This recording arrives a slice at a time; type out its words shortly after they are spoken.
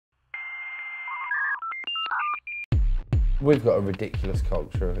We've got a ridiculous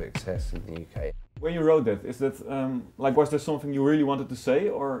culture of excess in the UK. When you wrote that, is that like, was there something you really wanted to say,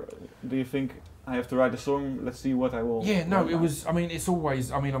 or do you think I have to write a song, let's see what I will... Yeah, no, it was, I mean, it's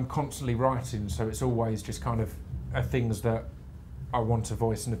always, I mean, I'm constantly writing, so it's always just kind of things that I want to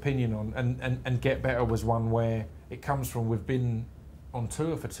voice an opinion on, and Get Better was one where it comes from, we've been on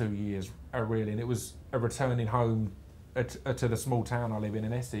tour for 2 years, really, and it was a returning home to the small town I live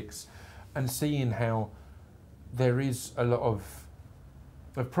in Essex, and seeing how there is a lot of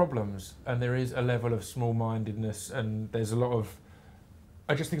problems, and there is a level of small-mindedness, and there's a lot of,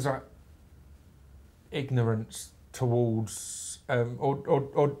 I just think like ignorance towards,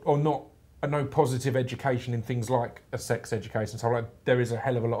 or not, no positive education in things like a sex education. So like there is a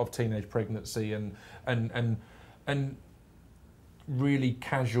hell of a lot of teenage pregnancy and really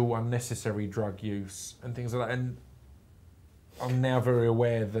casual, unnecessary drug use and things like that. And I'm now very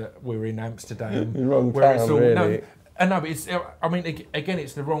aware that we're in Amsterdam. Wrong town, it's all, really. No, but it's, I mean, again,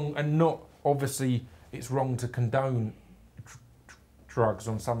 it's the wrong, and not, obviously, it's wrong to condone drugs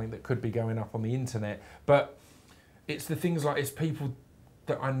on something that could be going up on the internet, but it's the things like, it's people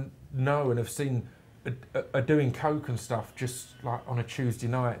that I know and have seen are doing coke and stuff just like on a Tuesday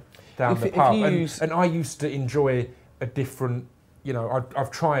night down the pub, and I used to enjoy a different, you know,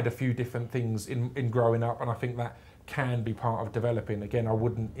 I've tried a few different things in growing up, and I think that can be part of developing. Again, I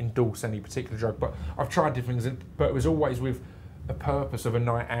wouldn't endorse any particular drug, but I've tried different things, but it was always with a purpose of a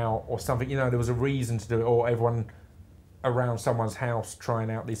night out or something, you know, there was a reason to do it, or everyone around someone's house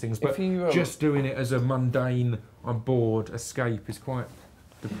trying out these things, but just doing it as a mundane, I'm bored, escape is quite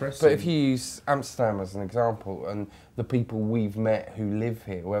depressing. But if you use Amsterdam as an example, and the people we've met who live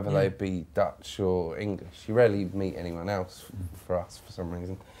here, whether they be Dutch or English, you rarely meet anyone else for us for some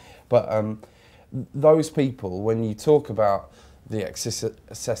reason, but those people, when you talk about the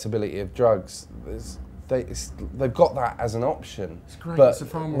accessibility of drugs, they've got that as an option. It's great, but it's a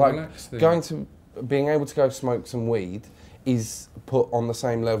far more relaxed thing. Being able to go smoke some weed is put on the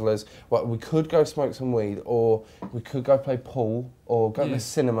same level as, well, we could go smoke some weed, or we could go play pool, or go to the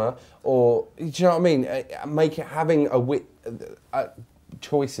cinema, or, do you know what I mean? Make it having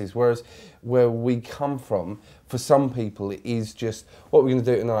choices, whereas where we come from, for some people, it is just, what are we going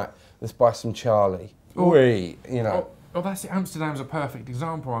to do tonight? Let's buy some Charlie. You know. Oh, that's it. Amsterdam's a perfect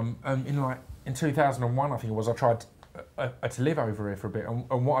example. In 2001, I think it was, I tried to live over here for a bit,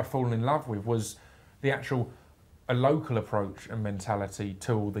 and what I'd fallen in love with was the actual a local approach and mentality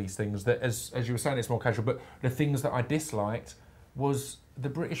to all these things. That, as you were saying, it's more casual, but the things that I disliked was the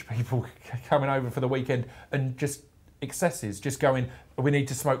British people coming over for the weekend and just excesses, just going, we need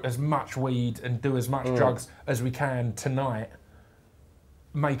to smoke as much weed and do as much drugs as we can tonight,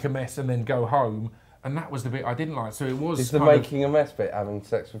 make a mess and then go home. And that was the bit I didn't like. So it was. Is the making a mess bit having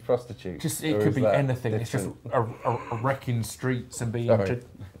sex with prostitutes? Just, it could be anything. Different? It's just a wrecking streets and being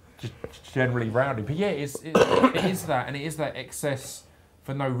generally rowdy. But yeah, it is that, and it is that excess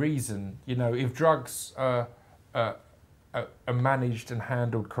for no reason. You know, if drugs are managed and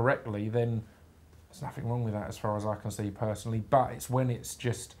handled correctly, then there's nothing wrong with that as far as I can see personally. But it's when it's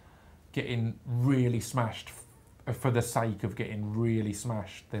just getting really smashed for the sake of getting really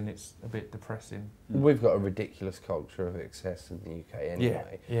smashed, then it's a bit depressing. We've got a ridiculous culture of excess in the UK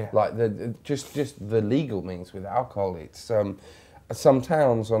anyway. Yeah. Like just the legal means with alcohol. It's some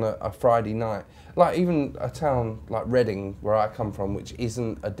towns on a Friday night, like even a town like Reading, where I come from, which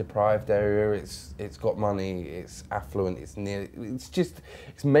isn't a deprived area. It's got money. It's affluent.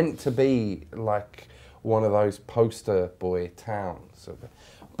 It's meant to be like one of those poster boy towns.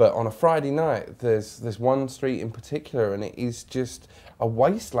 But on a Friday night, there's one street in particular, and it is just a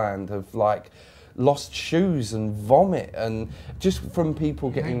wasteland of like lost shoes and vomit, and just from people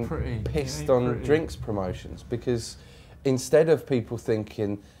getting pissed on drinks promotions. Because instead of people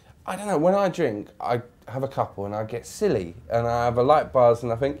thinking, I don't know, when I drink, I have a couple and I get silly and I have a light buzz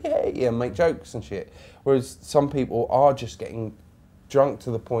and I think, yeah, make jokes and shit. Whereas some people are just getting drunk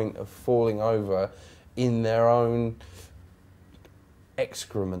to the point of falling over in their own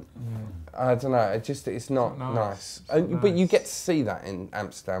excrement. I don't know, it's not nice. But you get to see that in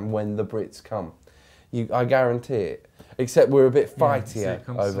Amsterdam when the Brits come. I guarantee it. Except we're a bit fightier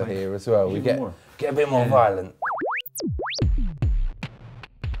over here as well. We get a bit more violent.